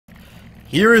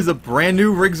Here is a brand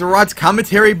new Rigs and Rods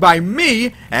commentary by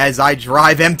me as I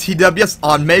drive MTWs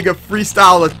on Mega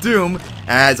Freestyle of Doom,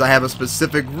 as I have a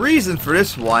specific reason for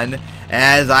this one,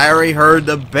 as I already heard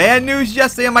the bad news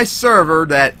yesterday on my server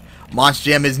that Monster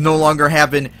Jam is no longer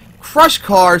having crush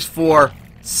cars for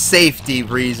safety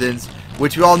reasons,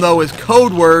 which we all know is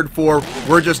code word for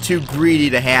we're just too greedy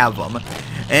to have them.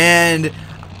 And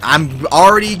I'm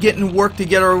already getting work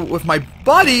together with my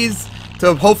buddies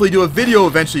to hopefully do a video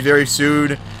eventually very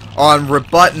soon on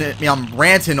rebutting it. I'm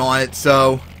ranting on it,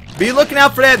 so be looking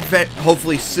out for that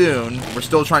hopefully soon. We're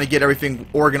still trying to get everything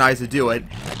organized to do it.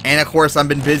 And of course, I've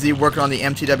been busy working on the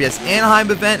MTWs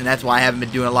Anaheim event, and that's why I haven't been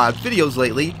doing a lot of videos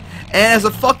lately. And as a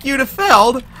fuck you to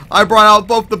Feld, I brought out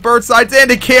both the Birdsides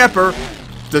and the camper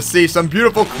to see some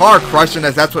beautiful car crushing,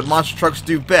 as that's what monster trucks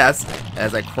do best.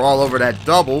 As I crawl over that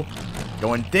double,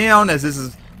 going down, as this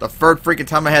is the third freaking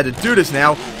time I had to do this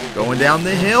now. Going down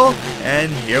the hill,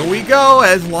 and here we go,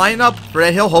 as line up for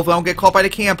that hill. Hopefully I don't get caught by the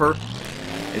camper.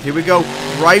 And here we go,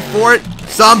 right for it.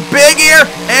 Some big air,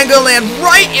 and gonna land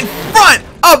right in front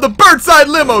of the Birdside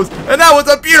limos. And that was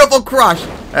a beautiful crush,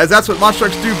 as that's what monster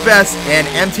trucks do best. And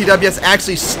MTWs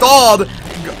actually stalled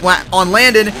on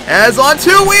landing, as on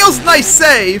two wheels. Nice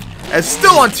save, as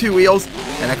still on two wheels.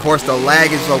 And of course the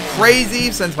lag is so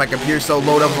crazy since my computer's so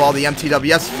loaded up with all the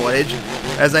MTWs footage,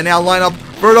 as I now line up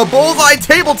for the bullseye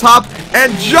tabletop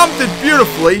and jumped it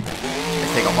beautifully.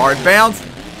 Let's take a hard bounce.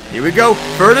 Here we go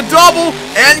for the double,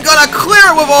 and gonna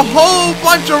clear it with a whole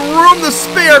bunch of room to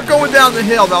spare going down the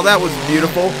hill. Now that was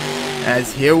beautiful,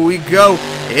 as here we go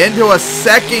into a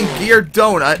second gear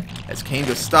donut as came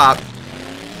to stop.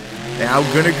 Now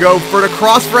gonna go for the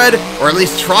crossthread, or at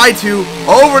least try to,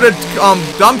 over the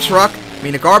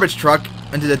the garbage truck,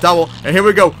 into the double. And here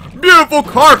we go, beautiful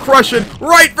car crushing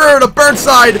right for the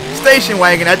Burnside station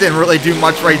wagon. That didn't really do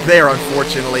much right there,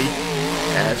 unfortunately.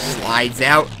 And it slides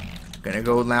out. Gonna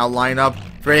go now line up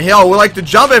for a hill. We like to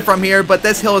jump it from here, but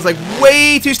this hill is like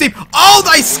way too steep. Oh,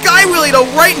 nice sky wheelie though,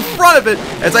 right in front of it,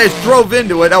 as I just drove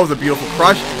into it. That was a beautiful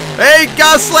crush. Hey,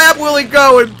 got a slap wheelie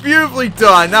going, beautifully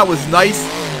done. That was nice.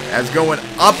 As going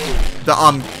up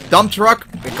the dump truck,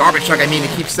 the garbage truck I mean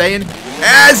to keep saying,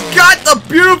 as got the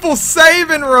beautiful save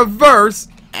in reverse,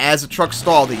 as the truck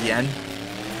stalled again.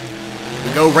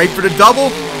 We go right for the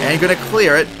double, and gonna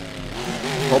clear it.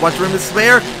 Whole bunch of room to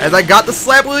spare, as I got the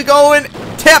slap wheelie going,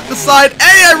 tap the side, and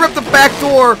I ripped the back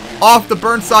door off the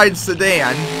Burnside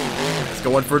sedan. It's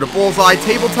going for the bullseye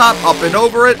tabletop, up and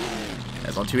over it.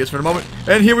 As on two wheels for the moment,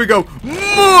 and here we go,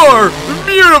 more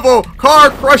beautiful car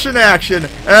crushing action,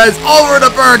 as over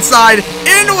the Burnside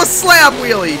into a slab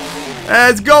wheelie,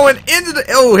 as going into the,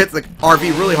 oh, hits the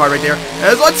RV really hard right there,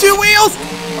 as on two wheels.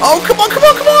 Oh, come on, come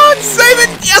on, come on, save it.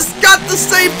 Yes, got the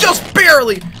save just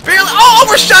barely. Oh,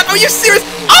 overshot. Are you serious?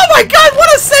 Oh my god,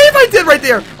 what a save I did right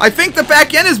there. I think the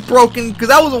back end is broken, because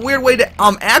that was a weird way to,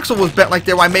 axle was bent like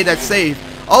there when I made that save.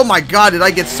 Oh my god, did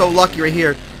I get so lucky right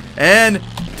here. And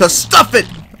to stuff it,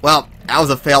 well, that was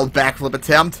a failed backflip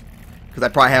attempt, because I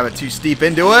probably have it too steep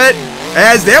into it.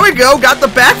 As there we go, got the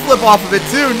backflip off of it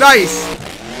too, nice.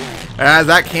 As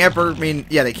that camper,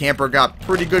 the camper got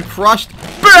pretty good crushed.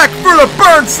 Back for the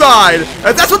Burnside!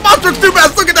 As that's what monsters do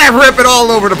best. Look at that, ripping all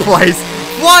over the place,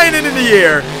 flying it in the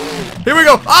air. Here we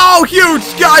go. Oh, huge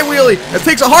sky wheelie. It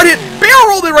takes a hard hit. Barrel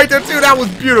rolled it right there too. That was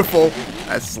beautiful.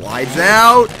 That slides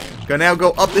out. Gonna now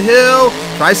go up the hill.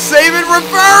 Try save in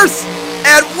reverse.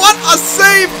 And what a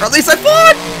save! Or at least I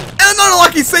thought! And another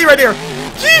lucky save right there!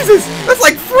 Jesus! That's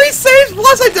like 3 saves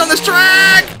plus I did on this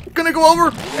track! Gonna go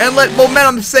over and let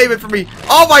momentum save it for me.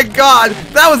 Oh my god!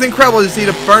 That was incredible to see.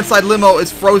 The Burnside limo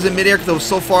is frozen midair because it was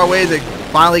so far away that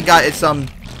it finally got its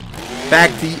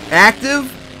back to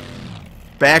active.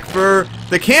 Back for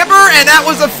the camper, and that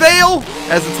was a fail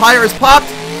as the tire is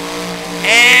popped.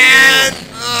 And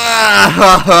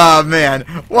oh man,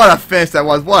 what a finish that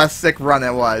was. What a sick run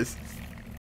that was.